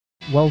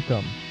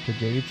Welcome to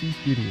JHC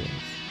Studios.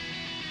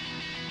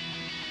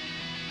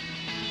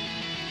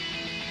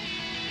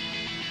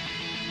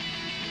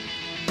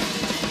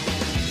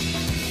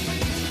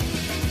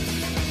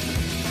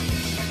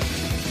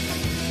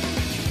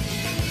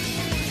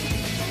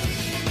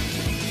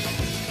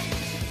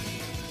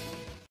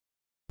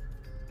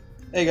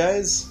 Hey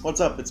guys,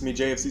 what's up? It's me,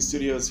 JFC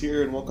Studios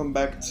here, and welcome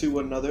back to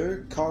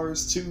another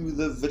Cars 2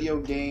 the video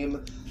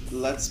game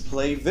Let's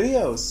Play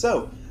video.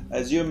 So,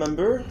 as you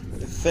remember, we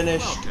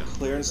finished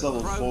clearance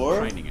level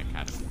 4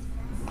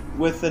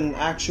 with an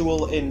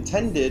actual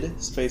intended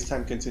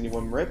space-time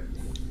continuum rip,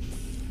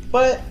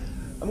 but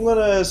I'm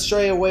gonna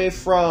stray away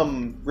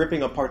from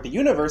ripping apart the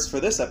universe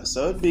for this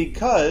episode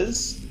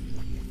because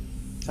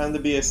time to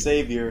be a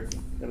savior.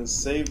 Gonna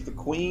save the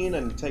queen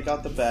and take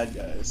out the bad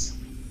guys.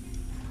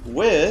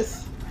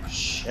 With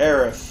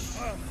Sheriff.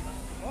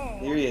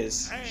 Here he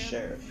is,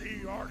 Sheriff.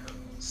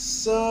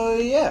 So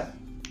yeah,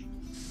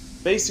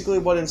 basically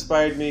what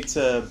inspired me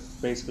to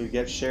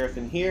get Sheriff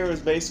in here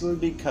was basically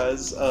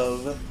because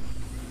of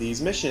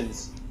these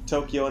missions: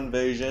 Tokyo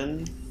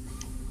Invasion,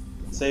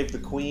 Save the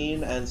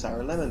Queen, and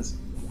Sour Lemons.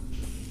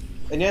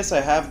 And yes, I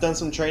have done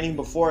some training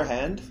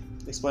beforehand,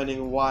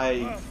 explaining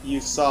why you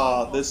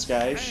saw this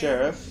guy,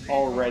 Sheriff,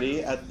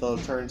 already at the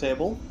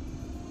turntable,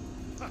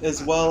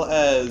 as well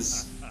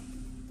as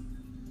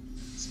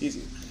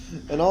easy.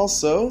 And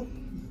also,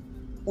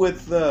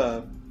 with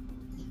the,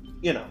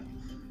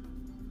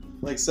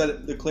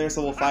 set the clearance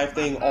level 5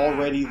 thing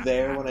already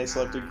there when I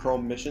selected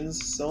Chrome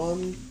missions, so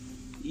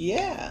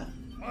yeah.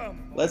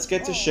 Let's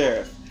get to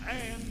Sheriff.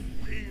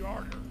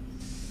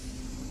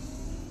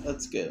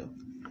 Let's go.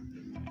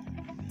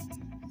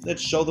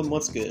 Let's show them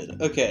what's good.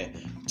 Okay.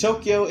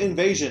 Tokyo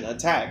Invasion,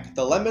 attack.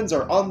 The lemons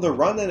are on the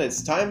run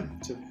and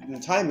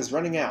time is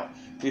running out.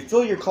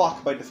 Refill your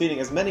clock by defeating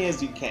as many as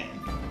you can.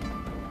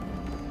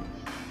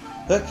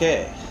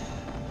 Okay.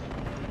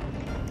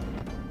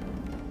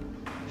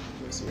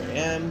 Let's see where I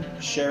am.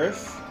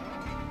 Sheriff.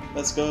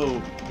 Let's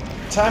go.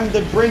 Time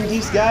to bring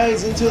these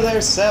guys into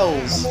their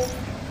cells.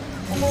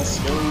 Let's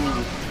go.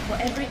 For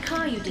every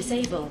car you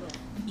disable,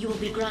 you will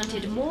be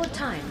granted more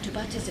time to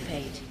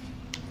participate.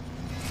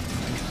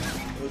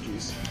 Oh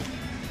jeez.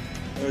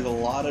 There's a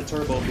lot of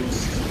turbo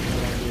boosts.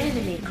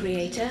 Enemy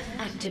creator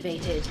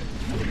activated.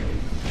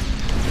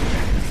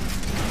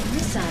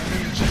 Missile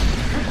launcher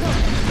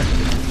acquired.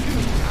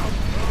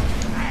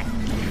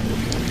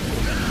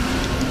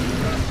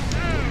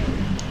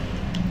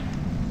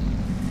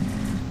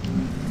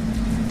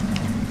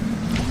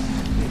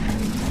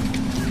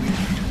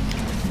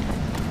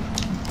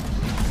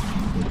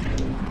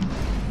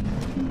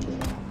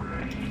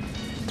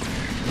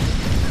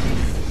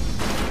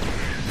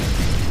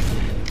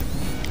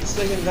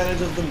 Taking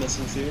advantage of the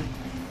missiles here.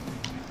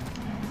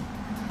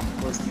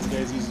 Of course, these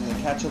guys using the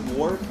catch-up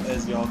warp,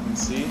 as y'all can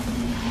see.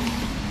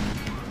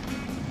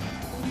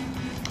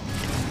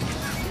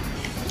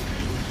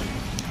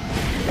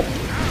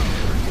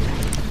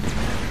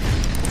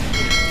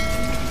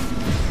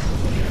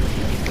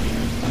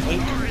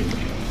 Boink.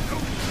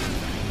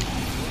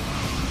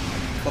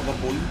 Baba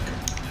boink.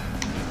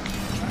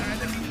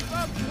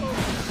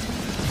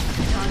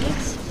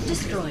 Targets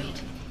destroyed.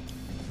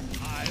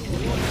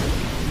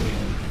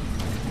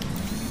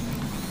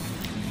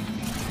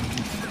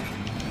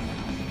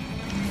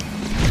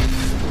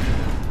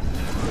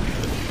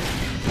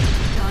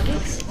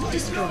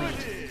 Destroyed.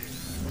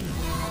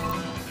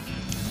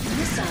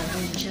 Missile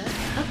launcher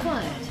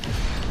acquired.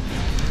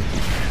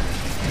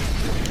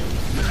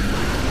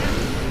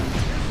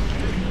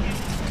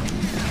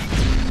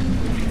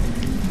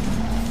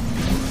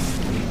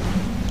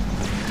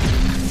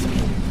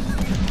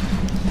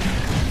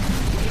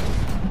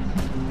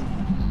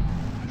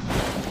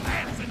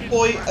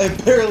 Boy, I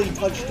barely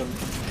touched him.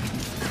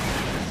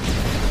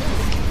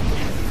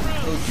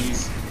 Oh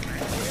jeez.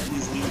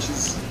 These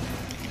leeches.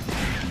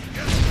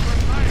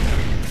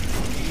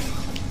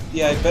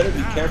 Yeah, I better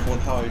be careful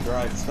with how I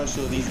drive,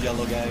 especially with these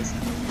yellow guys.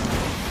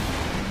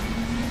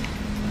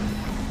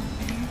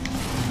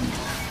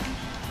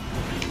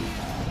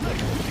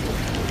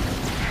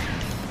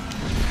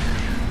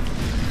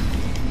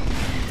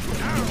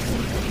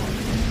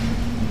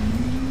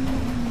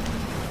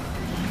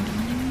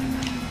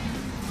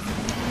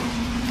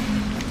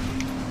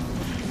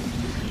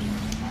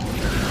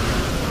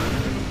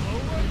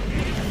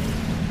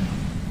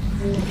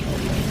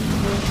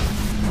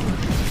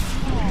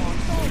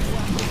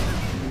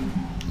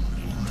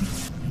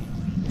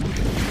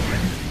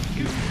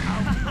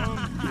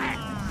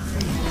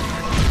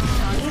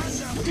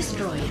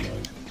 Destroyed.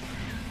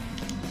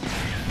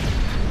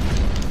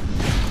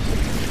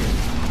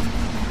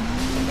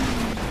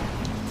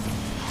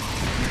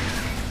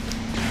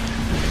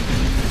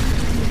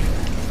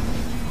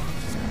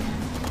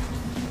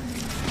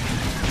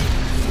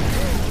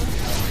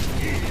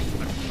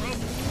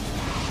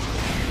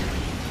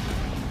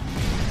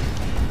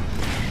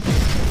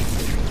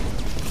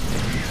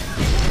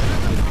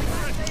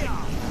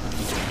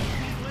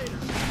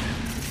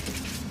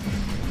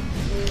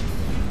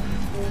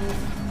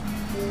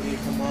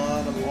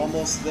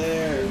 almost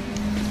there.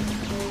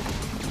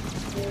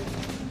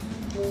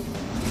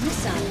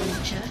 Missile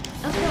launcher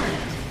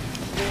acquired.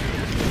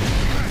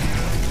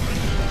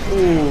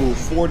 Ooh,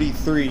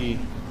 43.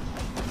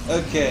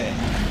 Okay.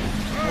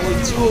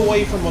 Only 2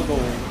 away from a goal.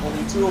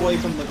 Only 2 away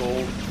from the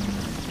goal.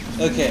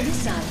 Okay.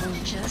 Missile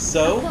launcher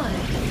So, acquired.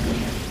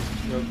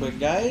 real quick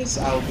guys,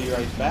 I'll be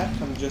right back.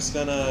 I'm just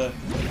gonna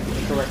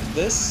correct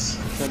this,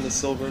 turn the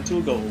silver into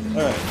a gold.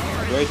 Alright,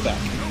 I'll be right back.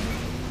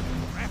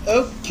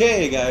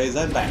 Okay guys,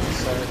 I'm back.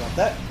 Sorry about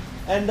that.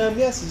 And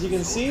yes, as you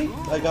can see,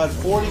 I got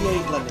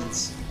 48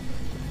 lemons.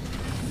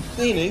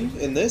 Meaning,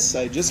 in this,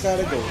 I just got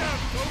a gold.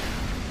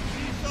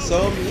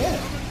 So, yeah.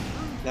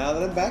 Now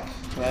that I'm back,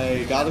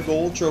 I got a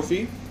gold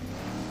trophy.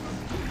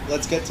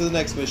 Let's get to the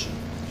next mission.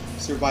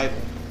 Survival.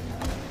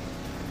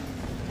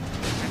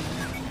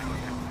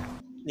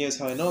 Yes,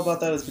 how I know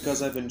about that is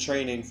because I've been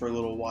training for a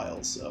little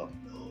while, so...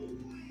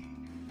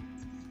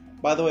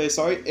 By the way,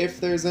 sorry if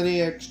there's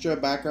any extra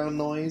background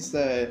noise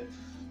that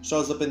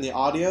shows up in the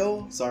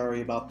audio.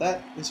 Sorry about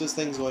that. It's just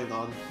things going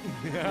on.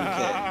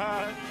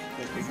 Okay.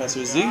 There's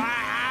Professor Z.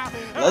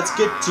 Let's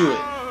get to it.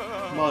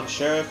 Come on,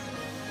 Sheriff.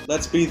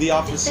 Let's be the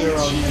officer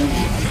on duty.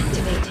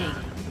 Activating.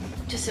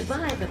 To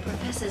survive a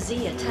Professor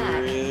Z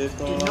attack,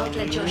 do not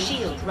let your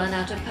shield run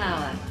out of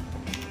power.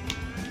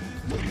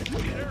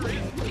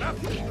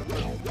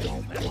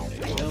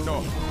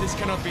 No, this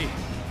cannot be.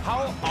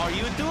 How are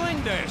you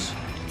doing this?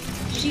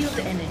 Shield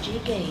energy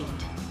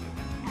gained.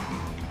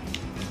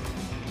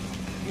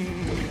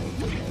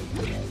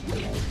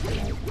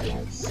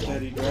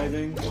 Steady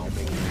driving.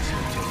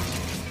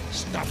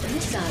 Stop it.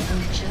 Missile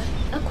launcher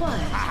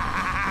acquired.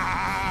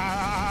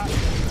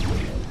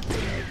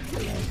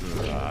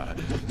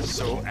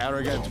 So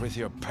arrogant with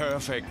your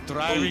perfect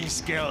driving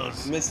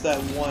skills. Missed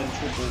that one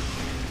triple.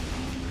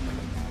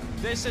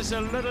 This is a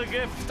little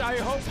gift. I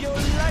hope you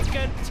like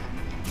it.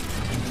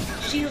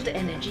 Shield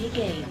energy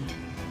gained.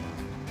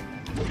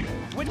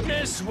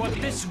 Witness what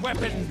this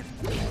weapon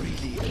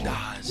really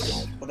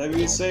does. Whatever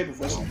you say,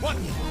 Professor. What?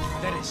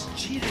 That is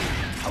cheating.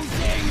 How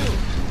dare you?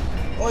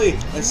 Oi,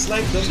 I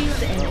sniped him.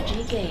 Shield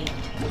energy gained.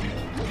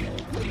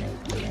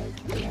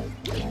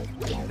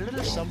 A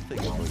little something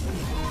for you.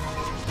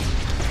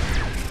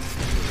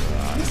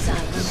 Missile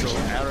So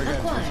launcher arrogant with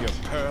acquired. your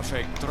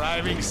perfect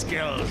driving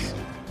skills.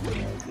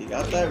 You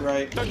got that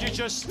right. Don't you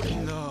just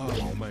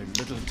love my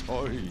little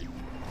toy?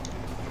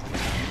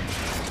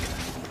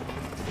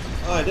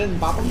 Oh, I didn't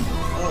bop him?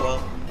 Oh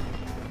well.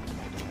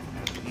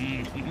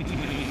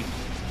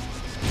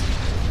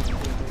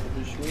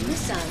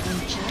 Missile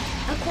launcher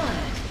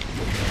acquired.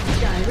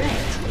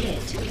 Direct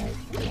hit.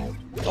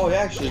 Oh, he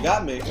actually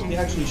got me. He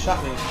actually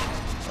shot me.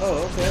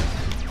 Oh, okay.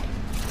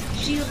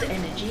 Shield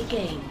energy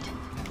gained.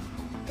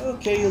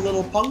 Okay, you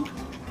little punk.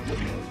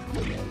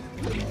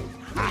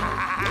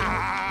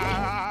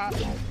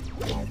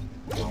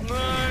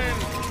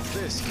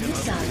 This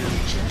Missile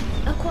launcher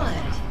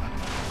acquired.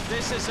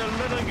 Is a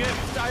little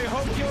gift. I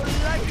hope you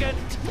like it.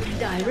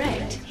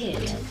 Direct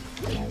hit.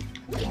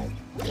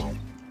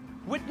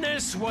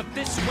 Witness what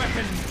this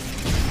weapon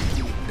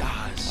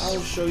does.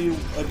 I'll show you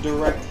a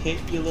direct hit,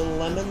 you little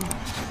lemon.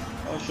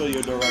 I'll show you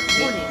a direct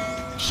hit.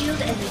 Warning.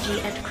 Shield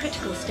energy at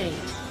critical state.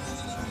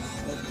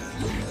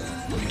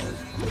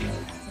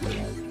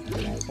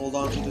 Hold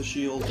on to the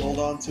shield. Hold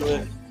on to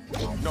it.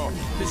 No,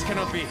 this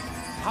cannot be.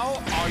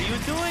 How are you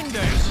doing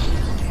this?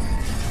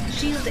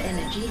 Shield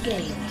energy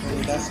gained.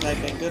 Oh, that snipe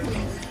ain't good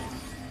enough.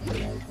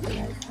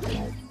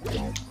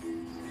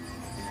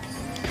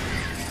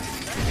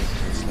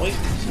 Wait,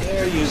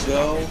 there you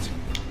go.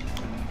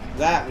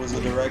 That was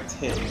a direct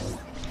hit.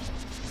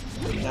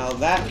 Now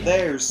that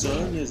there,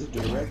 son, is a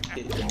direct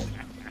hit.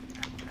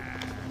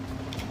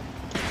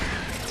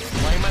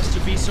 Why must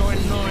you be so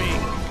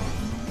annoying?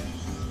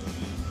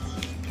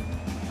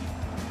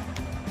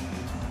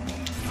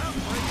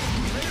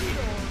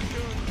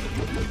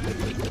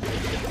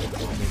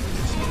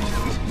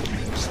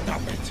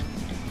 Stop it.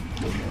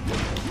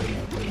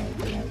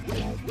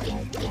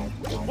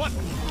 What?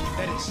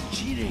 That is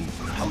cheating.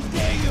 How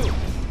dare you?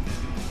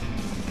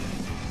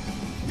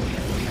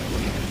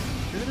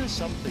 A little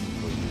something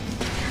for you.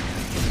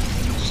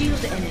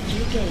 Shield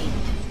energy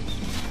gained.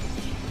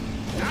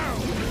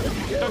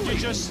 Don't you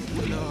just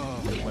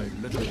love my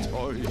little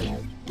toy?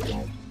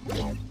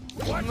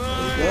 What?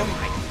 Go.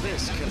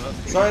 This cannot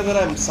be. Sorry that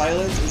I'm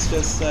silent, it's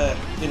just,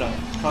 you know,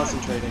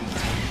 concentrating.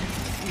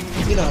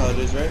 You know how it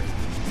is, right?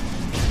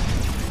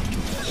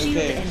 Shield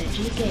Okay,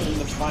 energy in gained.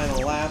 the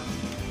final lap.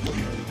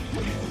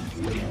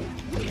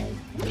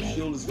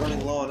 Shield is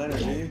running low on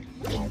energy.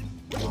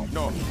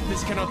 No,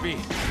 this cannot be.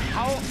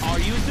 How are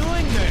you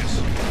doing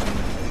this?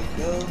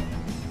 Go.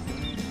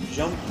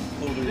 Jump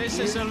over This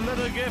here. is a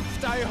little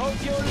gift. I hope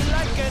you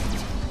like it.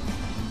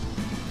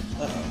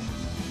 Uh-oh.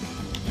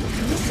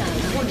 Missile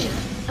launcher.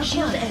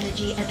 Shield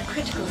energy at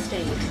critical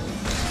state.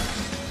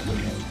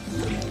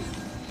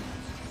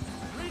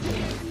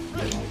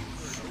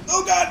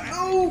 Oh god,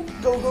 no!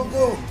 Go, go,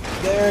 go!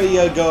 There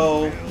you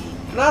go.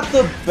 Not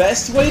the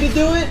best way to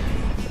do it,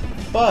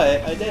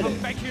 but I did Come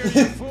it. back here,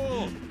 you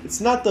fool. It's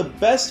not the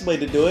best way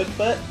to do it,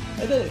 but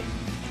I did it.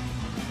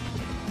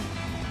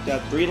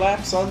 Got 3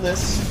 laps on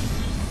this.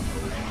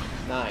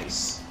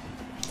 Nice.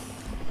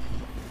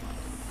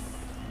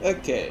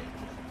 Okay.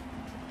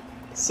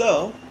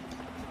 So,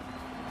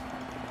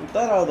 with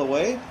that out of the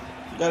way,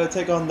 we gotta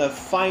take on the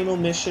final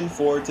mission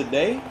for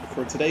today,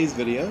 for today's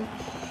video.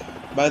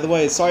 By the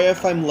way, sorry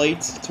if I'm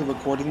late to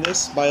recording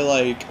this by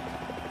like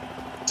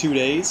 2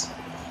 days.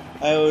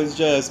 I was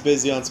just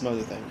busy on some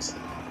other things.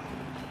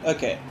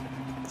 Okay,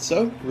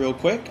 so real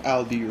quick,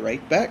 I'll be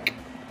right back.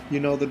 You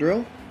know the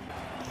drill.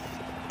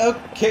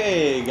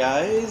 Okay,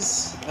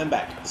 guys, I'm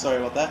back. Sorry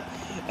about that.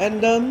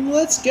 And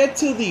let's get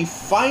to the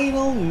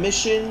final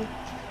mission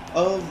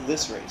of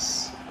this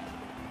race.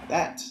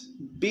 That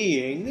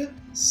being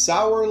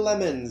Sour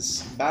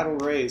Lemons Battle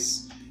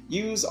Race.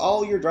 Use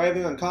all your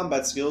driving and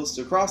combat skills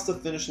to cross the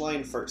finish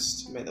line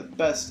first. May the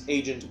best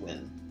agent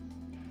win.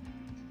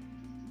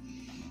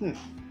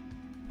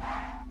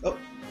 Oh,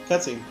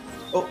 cutscene.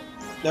 Oh,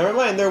 never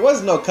mind, there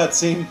was no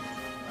cutscene.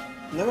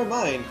 Never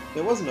mind,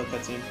 there was no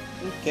cutscene.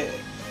 Okay.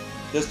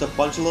 Just a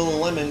bunch of little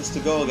lemons to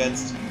go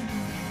against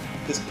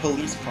this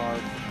police car.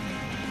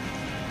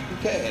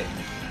 Okay,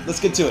 let's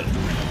get to it.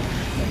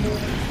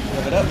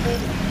 Rev it up.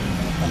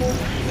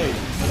 There you go.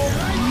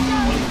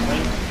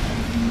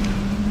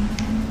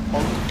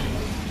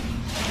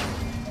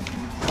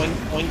 Boink,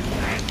 boink.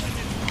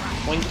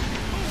 Boink.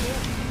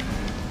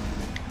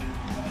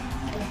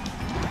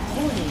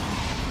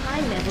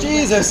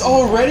 Jesus,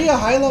 already a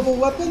high-level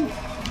weapon?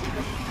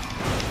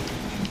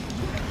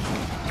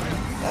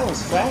 That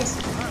was fast.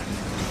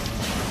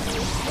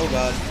 Oh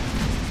god.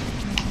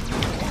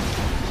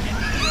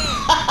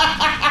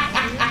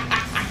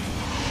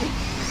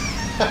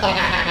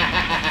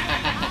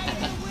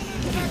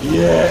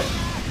 Yeah!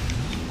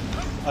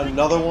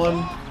 Another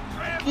one?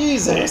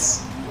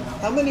 Jesus!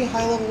 How many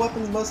high-level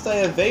weapons must I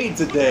evade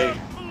today?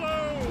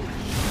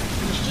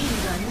 Machine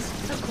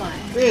guns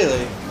acquired.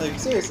 Really? Like,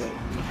 seriously?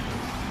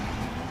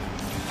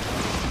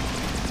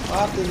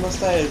 How often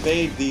must I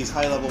evade these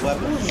high-level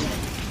weapons?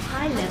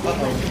 High-level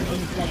weapon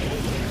in play.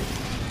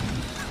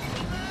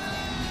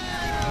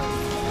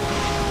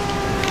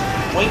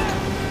 Wink.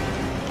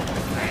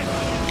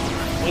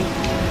 Wink.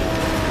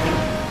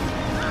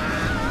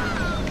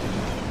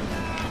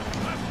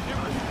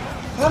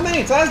 How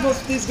many times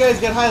must these guys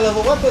get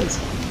high-level weapons?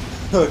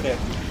 Okay.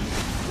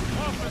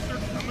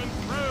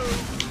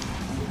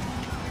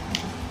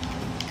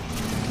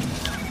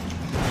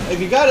 Like,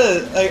 you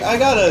gotta, like, I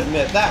gotta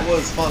admit, that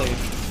was funny.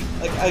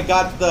 Like, I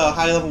got the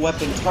high-level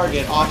weapon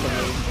target off of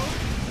me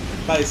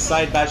by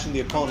side bashing the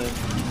opponent,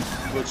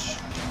 which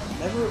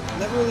never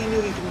really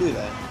knew you can do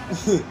that.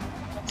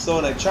 So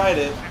when I tried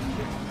it,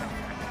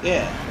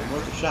 yeah, it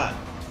worth a shot.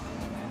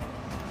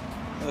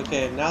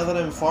 Okay, now that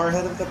I'm far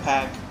ahead of the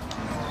pack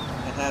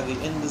and have the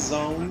in the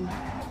zone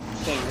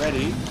thing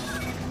ready,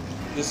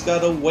 just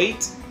gotta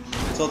wait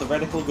until the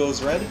reticle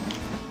goes red,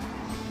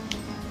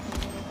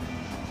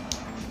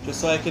 just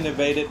so I can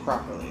evade it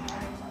properly.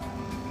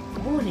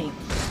 Warning.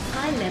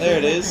 High-level There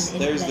it is.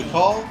 weapon in There's the play.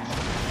 call.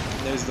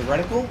 And there's the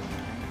reticle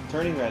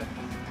turning red.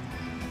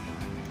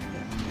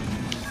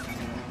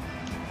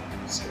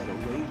 Just gotta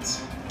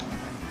wait.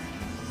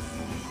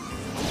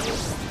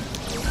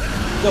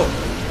 Go.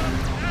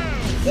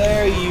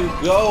 There you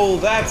go.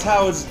 That's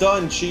how it's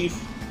done,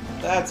 Chief.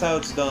 That's how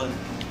it's done.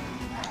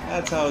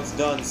 That's how it's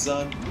done,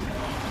 son.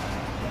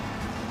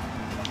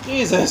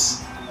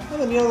 Jesus! How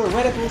many other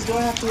reticles do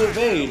I have to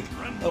evade?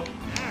 Oh.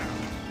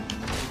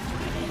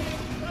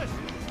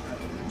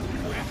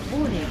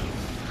 Warning.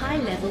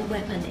 High-level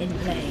weapon in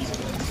play.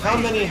 How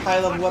many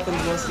high-level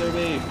weapons must there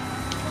be?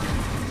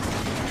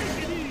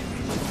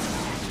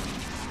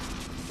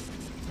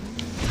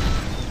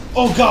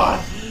 Oh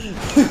god!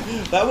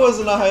 That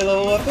wasn't a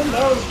high-level weapon,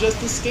 that was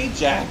just a skate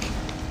jack.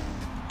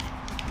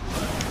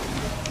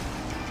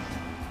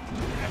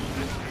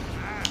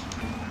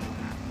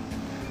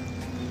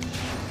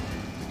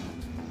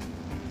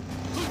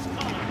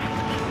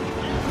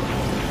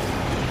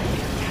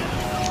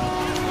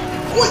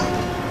 What?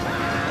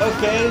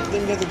 Okay,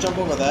 didn't get to jump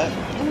over that.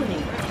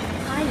 Warning.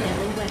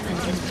 High-level weapon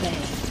in play.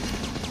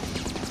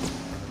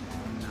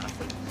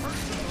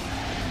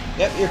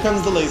 Yep, here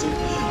comes the laser.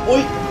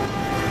 Oi!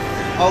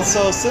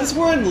 Also, since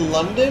we're in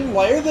London,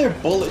 why are there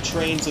bullet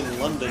trains in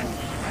London?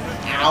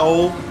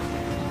 Ow!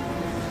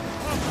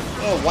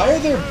 Yeah, why are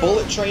there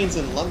bullet trains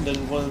in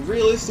London when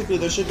realistically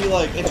there should be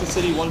like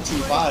intercity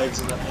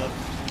 125s and whatnot?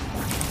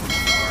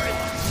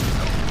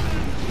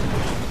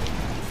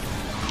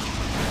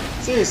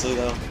 Seriously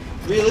though,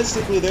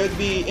 realistically there'd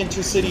be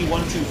intercity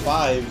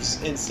 125s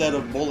instead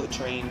of bullet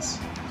trains.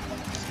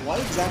 So why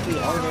exactly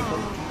are there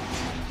bullet trains?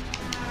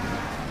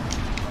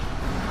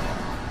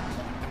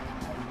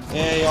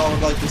 Yeah, y'all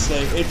would like to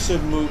say, it's a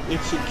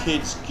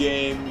kid's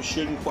game, you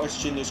shouldn't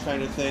question this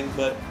kind of thing,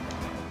 but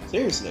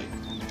seriously,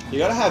 you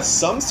gotta have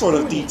some sort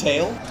of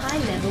detail.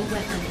 High-level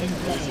weapon in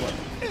play.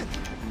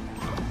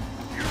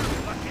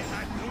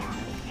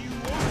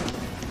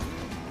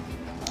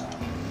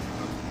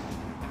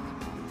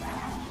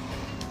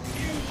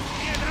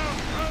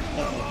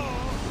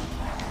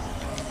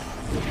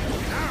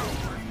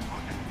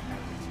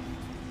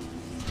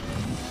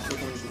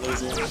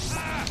 easier.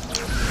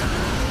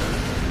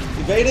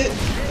 Evade it.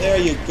 There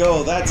you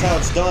go. That's how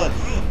it's done.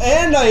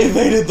 And I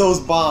evaded those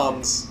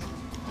bombs.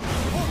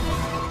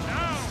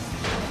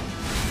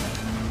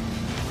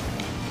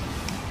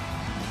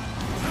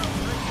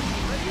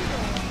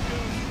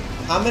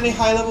 How many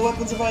high-level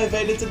weapons have I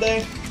evaded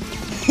today?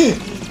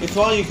 If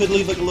you want, you could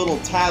leave like a little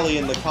tally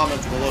in the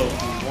comments below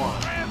if you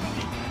want.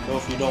 Though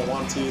if you don't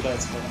want to,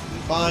 that's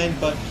fine.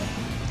 But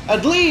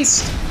at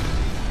least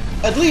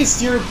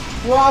you're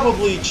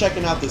probably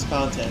checking out this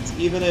content,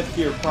 even if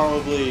you're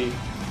probably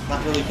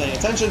not really paying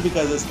attention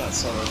because it's not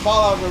sort of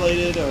Fallout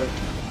related or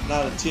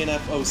not a TNF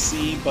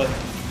OC. But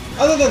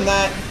other than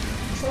that.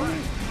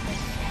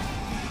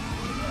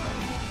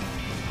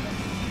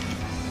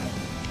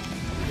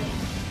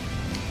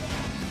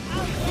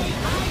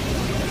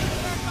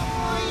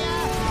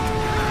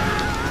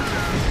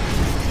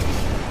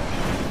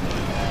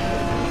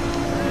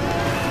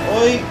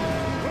 Oi!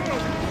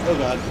 Oh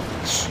god.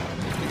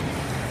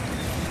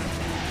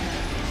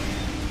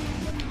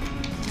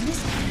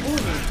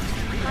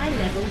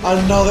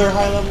 Another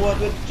high-level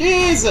weapon?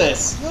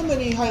 Jesus! How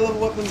many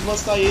high-level weapons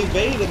must I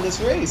evade in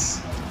this race?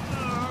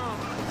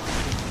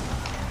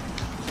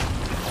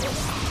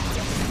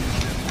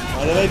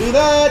 Why did I do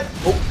that?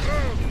 Oh!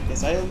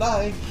 Guess I'll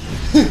die.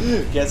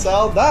 Guess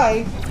I'll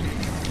die.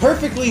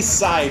 Perfectly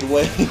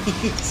sideways.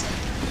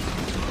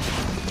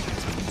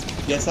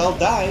 Guess I'll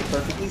die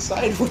perfectly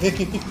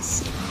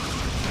sideways.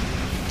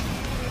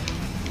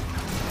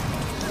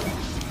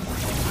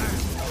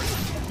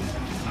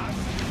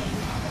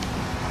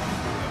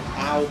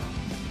 Ow.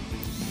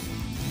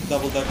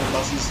 Double-decker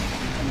buses.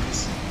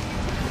 Jeez.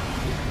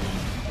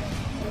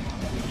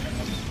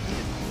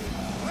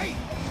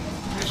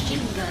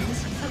 Machine guns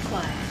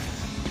acquired.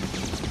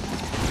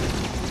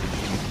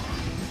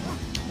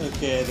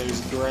 Okay,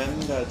 there's Gren.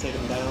 Gotta take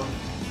him down.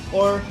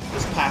 Or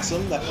just pass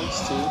him. That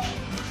works too.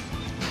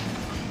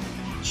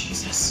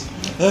 Jesus.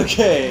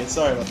 Okay,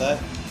 sorry about that.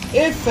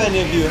 If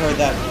any of you heard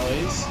that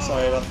noise,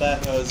 sorry about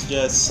that. There was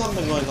just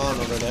something going on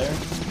over there.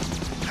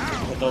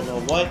 I don't know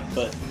what,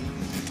 but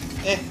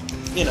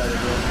you know the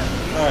deal.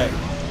 Alright.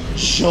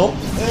 Jump.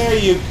 There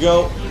you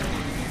go.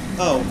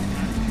 Oh.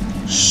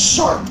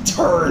 Sharp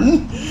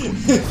turn!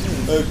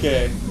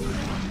 Okay.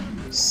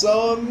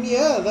 So,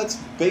 yeah, that's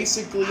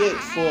basically it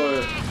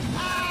for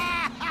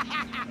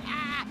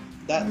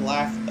that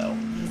laugh, though.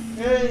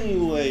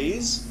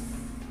 Anyways.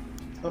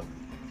 Oh.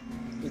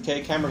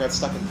 Okay, camera got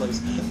stuck in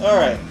place.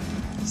 Alright.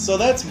 So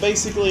that's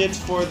basically it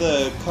for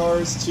the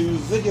Cars 2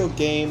 video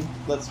game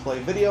Let's Play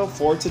video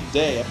for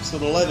today,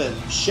 episode 11,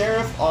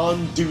 Sheriff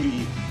on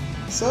Duty.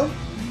 So,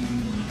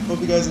 hope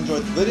you guys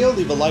enjoyed the video.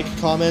 Leave a like,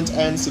 comment,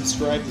 and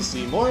subscribe to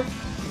see more.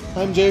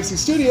 I'm JFC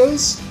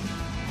Studios,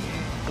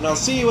 and I'll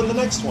see you in the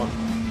next one.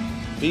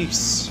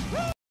 Peace.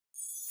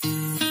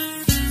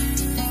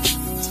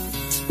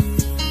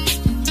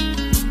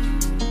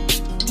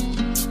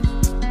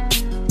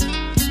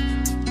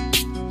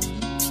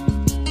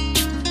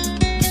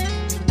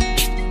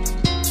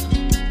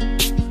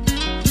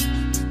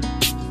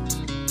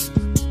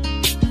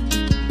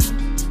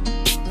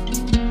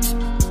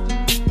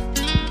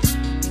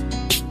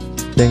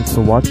 Thanks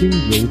for watching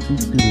JFC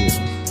Studios.